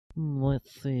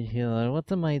Let's see here.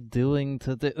 What am I doing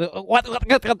today? What?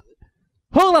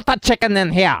 Who let that chicken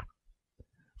in here?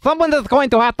 Someone is going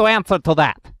to have to answer to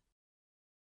that.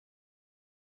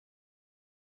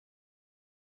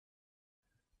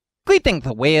 Greetings,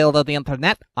 the world of the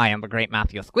internet. I am the great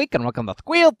Matthew Squeak, and welcome to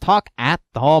Squirrel Talk at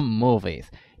the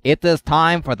Movies. It is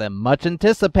time for the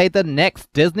much-anticipated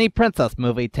next Disney princess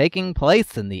movie taking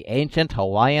place in the ancient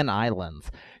Hawaiian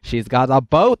Islands. She's got a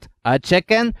boat, a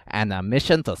chicken, and a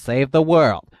mission to save the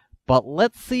world. But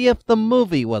let's see if the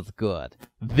movie was good.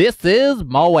 This is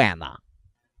Moana.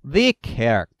 The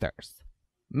characters.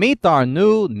 Meet our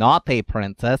new naughty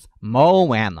princess,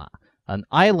 Moana, an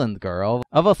island girl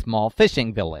of a small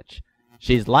fishing village.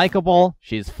 She's likable,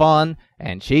 she's fun,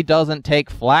 and she doesn't take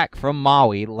flack from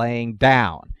Maui laying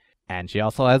down. And she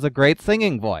also has a great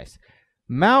singing voice.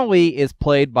 Maui is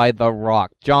played by The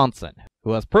Rock Johnson,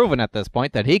 who has proven at this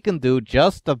point that he can do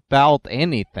just about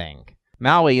anything.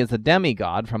 Maui is a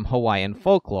demigod from Hawaiian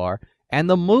folklore, and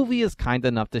the movie is kind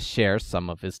enough to share some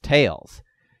of his tales.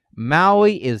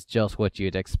 Maui is just what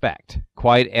you'd expect,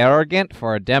 quite arrogant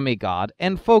for a demigod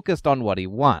and focused on what he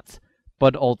wants,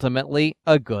 but ultimately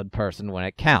a good person when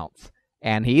it counts.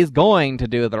 And he's going to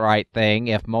do the right thing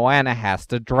if Moana has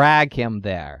to drag him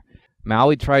there.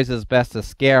 Maui tries his best to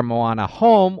scare Moana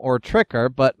home or trick her,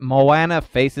 but Moana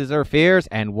faces her fears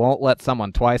and won't let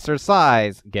someone twice her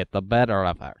size get the better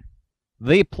of her.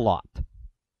 The plot.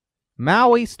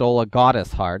 Maui stole a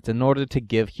goddess heart in order to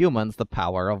give humans the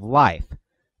power of life.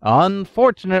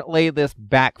 Unfortunately, this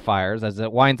backfires as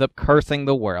it winds up cursing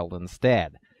the world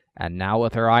instead. And now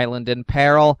with her island in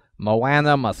peril,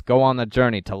 Moana must go on a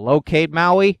journey to locate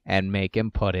Maui and make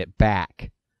him put it back.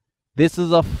 This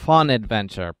is a fun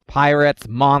adventure. Pirates,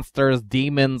 monsters,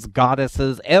 demons,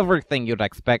 goddesses, everything you'd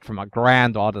expect from a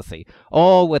grand odyssey,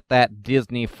 all with that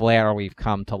Disney flair we've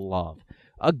come to love.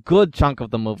 A good chunk of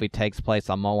the movie takes place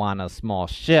on Moana's small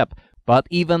ship, but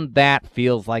even that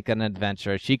feels like an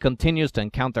adventure. She continues to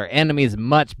encounter enemies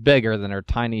much bigger than her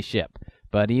tiny ship,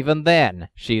 but even then,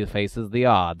 she faces the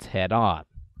odds head on.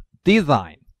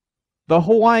 Design. The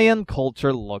Hawaiian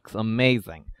culture looks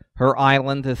amazing. Her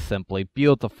island is simply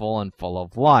beautiful and full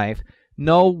of life.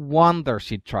 No wonder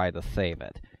she'd try to save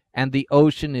it. And the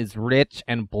ocean is rich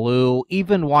and blue.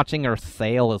 Even watching her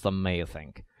sail is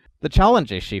amazing. The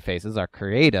challenges she faces are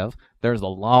creative. There's a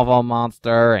lava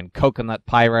monster and coconut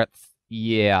pirates.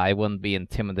 Yeah, I wouldn't be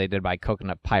intimidated by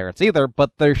coconut pirates either,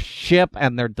 but their ship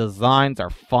and their designs are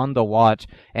fun to watch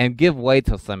and give way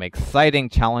to some exciting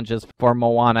challenges for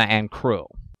Moana and crew.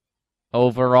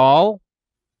 Overall,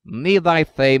 need I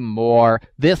say more?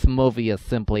 This movie is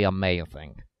simply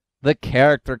amazing. The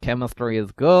character chemistry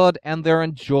is good, and they're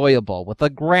enjoyable, with a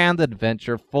grand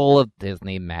adventure full of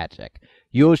Disney magic.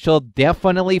 You shall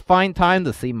definitely find time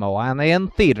to see Moana in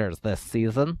theaters this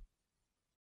season.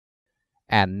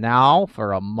 And now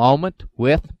for a moment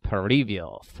with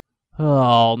previews.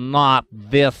 Oh, not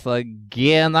this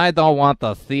again. I don't want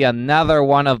to see another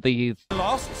one of these.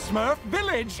 Lost Smurf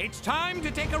Village. It's time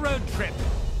to take a road trip.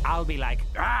 I'll be like,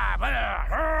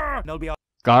 they'll be all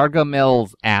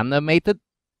Gargamel's animated?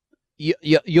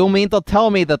 You mean to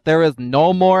tell me that there is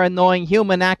no more annoying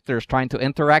human actors trying to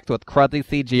interact with cruddy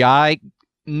CGI?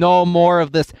 No more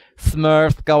of this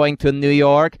Smurf going to New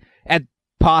York? And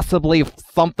possibly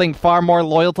something far more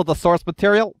loyal to the source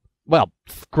material? Well,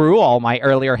 screw all my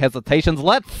earlier hesitations.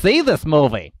 Let's see this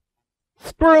movie!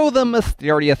 Screw the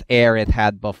mysterious air it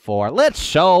had before. Let's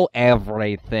show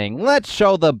everything. Let's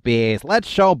show the bees. Let's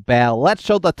show Belle. Let's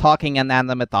show the talking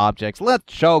inanimate objects.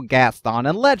 Let's show Gaston.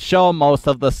 And let's show most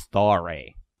of the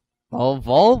story. Of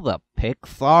all the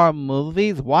Pixar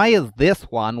movies, why is this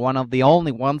one of the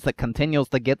only ones that continues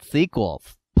to get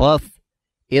sequels? Plus,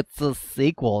 it's a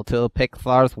sequel to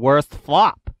Pixar's worst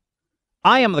flop.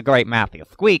 I am the great Matthew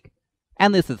Squeak,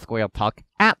 and this is Squirrel Talk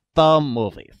at the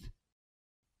Movies.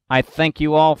 I thank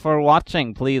you all for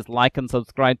watching. Please like and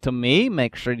subscribe to me.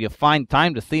 Make sure you find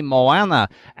time to see Moana.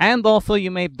 And also you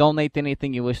may donate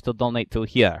anything you wish to donate to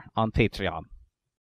here on Patreon.